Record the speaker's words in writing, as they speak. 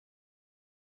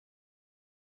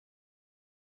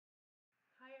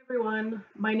Everyone,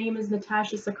 my name is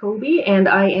Natasha Sakobi and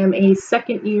I am a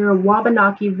second year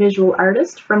Wabanaki visual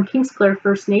artist from Kingsclear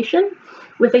First Nation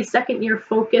with a second year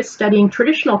focus studying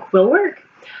traditional quill work.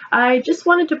 I just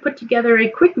wanted to put together a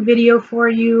quick video for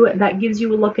you that gives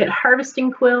you a look at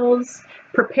harvesting quills,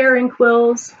 preparing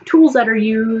quills, tools that are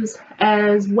used,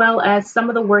 as well as some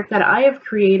of the work that I have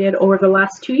created over the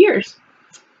last 2 years.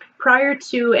 Prior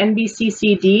to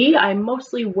NBCCD, I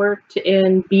mostly worked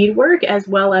in beadwork as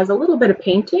well as a little bit of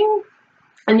painting.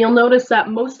 And you'll notice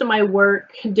that most of my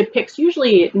work depicts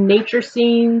usually nature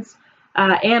scenes,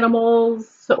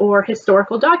 animals, or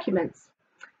historical documents.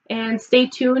 And stay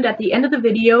tuned. At the end of the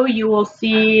video, you will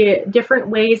see different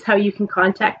ways how you can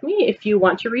contact me if you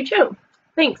want to reach out.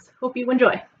 Thanks. Hope you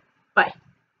enjoy. Bye.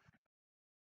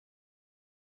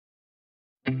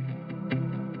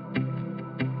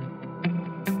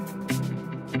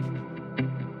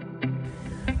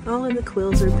 All of the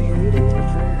quills are buried in the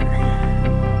fur.